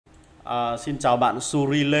Xin chào bạn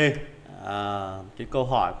Surile. Cái câu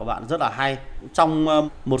hỏi của bạn rất là hay. Trong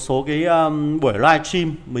một số cái buổi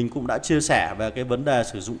livestream mình cũng đã chia sẻ về cái vấn đề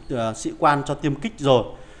sử dụng sĩ quan cho tiêm kích rồi.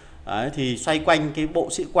 Đấy, thì xoay quanh cái bộ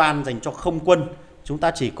sĩ quan dành cho không quân, chúng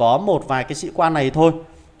ta chỉ có một vài cái sĩ quan này thôi,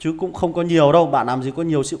 chứ cũng không có nhiều đâu. Bạn làm gì có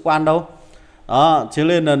nhiều sĩ quan đâu. Đó, thế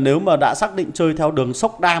nên là nếu mà đã xác định chơi theo đường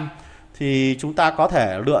sốc đam thì chúng ta có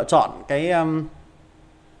thể lựa chọn cái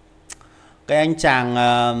anh chàng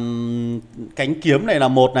cánh kiếm này là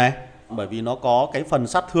một này, bởi vì nó có cái phần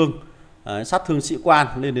sát thương sĩ quan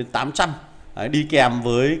lên đến 800. Đấy, đi kèm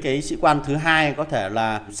với cái sĩ quan thứ hai có thể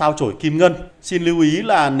là sao chổi kim ngân. Xin lưu ý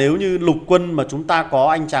là nếu như lục quân mà chúng ta có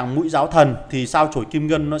anh chàng mũi giáo thần thì sao chổi kim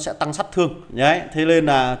ngân nó sẽ tăng sát thương. Đấy, thế nên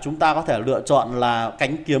là chúng ta có thể lựa chọn là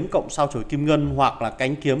cánh kiếm cộng sao chổi kim ngân, hoặc là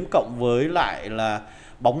cánh kiếm cộng với lại là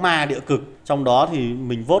bóng ma địa cực. Trong đó thì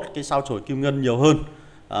mình vote cái sao chổi kim ngân nhiều hơn.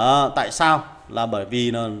 Tại sao? Là bởi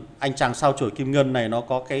vì là anh chàng sao chổi kim ngân này nó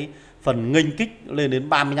có cái phần nghênh kích lên đến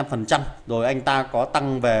 35%, rồi anh ta có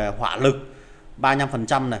tăng về hỏa lực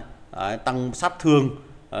 35% này. Đấy, tăng sát thương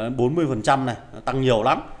 40% này, tăng nhiều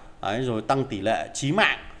lắm. Đấy, rồi tăng tỷ lệ chí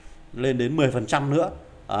mạng lên đến 10% nữa.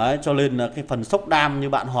 Đấy, cho nên là cái phần sốc đam như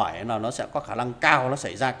bạn hỏi là nó sẽ có khả năng cao, nó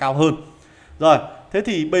xảy ra cao hơn. Rồi, thế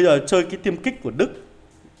thì bây giờ chơi cái tiêm kích của Đức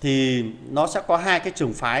thì nó sẽ có hai cái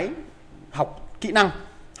trường phái học kỹ năng.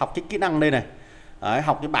 Học cái kỹ năng đây này. Đấy,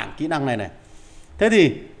 học cái bảng kỹ năng này này. Thế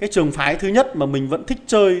thì cái trường phái thứ nhất mà mình vẫn thích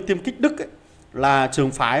chơi tiêm kích Đức ấy, là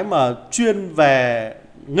trường phái mà chuyên về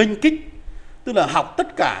nghênh kích. Tức là học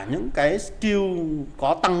tất cả những cái skill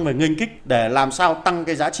có tăng về nghênh kích để làm sao tăng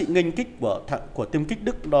cái giá trị nghênh kích của tiêm kích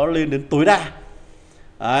Đức đó lên đến tối đa.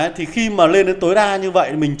 Đấy, thì khi mà lên đến tối đa như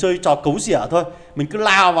vậy mình chơi trò cấu rỉa thôi. Mình cứ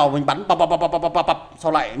lao vào mình bắn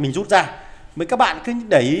sau lại mình rút ra. Mấy các bạn cứ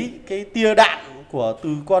để ý cái tia đạn của từ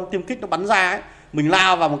con tiêm kích nó bắn ra ấy, mình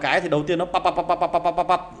lao vào một cái thì đầu tiên nó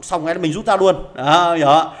xong cái mình rút ra luôn. Đó, hiểu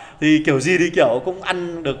không? Thì kiểu gì đi kiểu cũng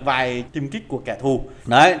ăn được vài tiêm kích của kẻ thù.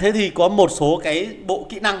 Đấy, thế thì có một số cái bộ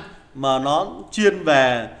kỹ năng mà nó chuyên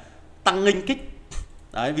về tăng nghênh kích.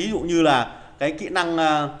 Đấy, ví dụ như là cái kỹ năng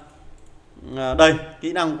đây,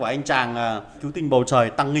 kỹ năng của anh chàng cứu tinh bầu trời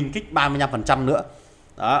tăng nghênh kích 35% nữa.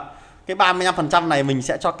 Đó. Cái 35% này mình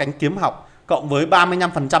sẽ cho cánh kiếm học, cộng với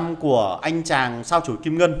 35% của anh chàng sao chổi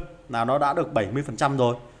kim ngân là nó đã được 70%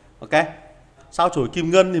 rồi. Ok. Sao chổi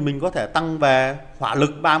kim ngân thì mình có thể tăng về hỏa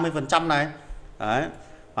lực 30% này. Đấy.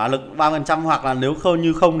 Hỏa lực 30%, hoặc là nếu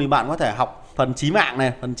không thì bạn có thể học phần chí mạng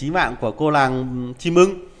này, phần chí mạng của cô làng chim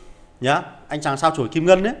ưng nhá. Anh chàng sao chổi kim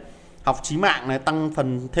ngân ấy, học chí mạng này, tăng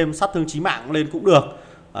phần thêm sát thương chí mạng lên cũng được.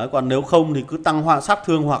 Đấy, còn nếu không thì cứ tăng sát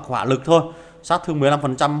thương hoặc hỏa lực thôi. Sát thương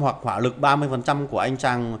 15% hoặc hỏa lực 30% của anh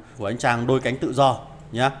chàng đôi cánh tự do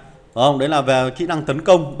nhá. Không, đấy là về kỹ năng tấn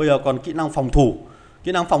công. Bây giờ còn kỹ năng phòng thủ.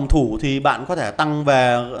 Kỹ năng phòng thủ thì bạn có thể tăng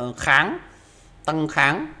về tăng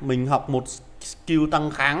kháng, mình học một skill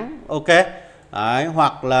tăng kháng, ok. Đấy,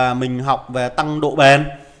 hoặc là mình học về tăng độ bền.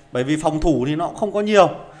 Bởi vì phòng thủ thì nó cũng không có nhiều,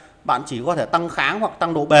 bạn chỉ có thể tăng kháng hoặc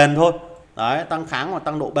tăng độ bền thôi. Đấy, tăng kháng hoặc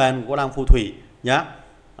tăng độ bền của làng phù thủy nhá.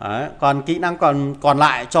 Đấy, còn kỹ năng còn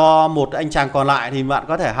lại cho một anh chàng còn lại thì bạn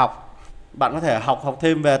có thể học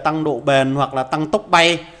thêm về tăng độ bền hoặc là tăng tốc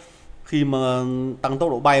bay, khi mà tăng tốc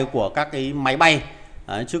độ bay của các cái máy bay.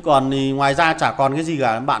 Đấy, chứ còn thì ngoài ra chả còn cái gì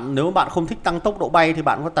cả. Nếu bạn không thích tăng tốc độ bay thì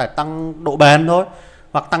bạn có thể tăng độ bền thôi,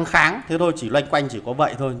 hoặc tăng kháng, thế thôi, chỉ loanh quanh chỉ có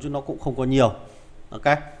vậy thôi, chứ nó cũng không có nhiều.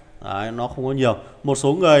 Ok. Đấy, nó không có nhiều. Một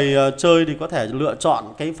số người chơi thì có thể lựa chọn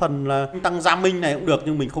cái phần là tăng gia minh này cũng được,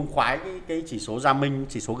 nhưng mình không khoái cái chỉ số gia minh,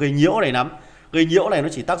 chỉ số gây nhiễu này lắm. Gây nhiễu này nó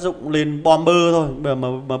chỉ tác dụng lên bomber thôi,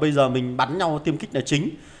 mà bây giờ mình bắn nhau tiêm kích là chính,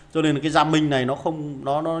 cho nên là cái gia minh này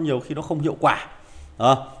nó nhiều khi nó không hiệu quả.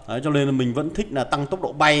 Đấy, cho nên là mình vẫn thích là tăng tốc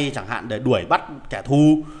độ bay chẳng hạn, để đuổi bắt kẻ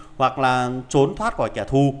thù hoặc là trốn thoát khỏi kẻ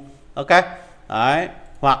thù. Ok. Đấy,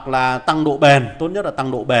 hoặc là tăng độ bền, tốt nhất là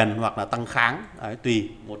tăng độ bền hoặc là tăng kháng. Đấy, tùy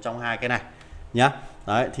một trong hai cái này nhá.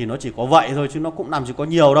 Đấy, thì nó chỉ có vậy thôi, chứ nó cũng làm gì có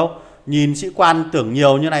nhiều đâu. Nhìn sĩ quan tưởng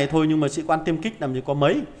nhiều như này thôi, nhưng mà sĩ quan tiêm kích làm gì có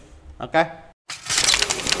mấy. Ok.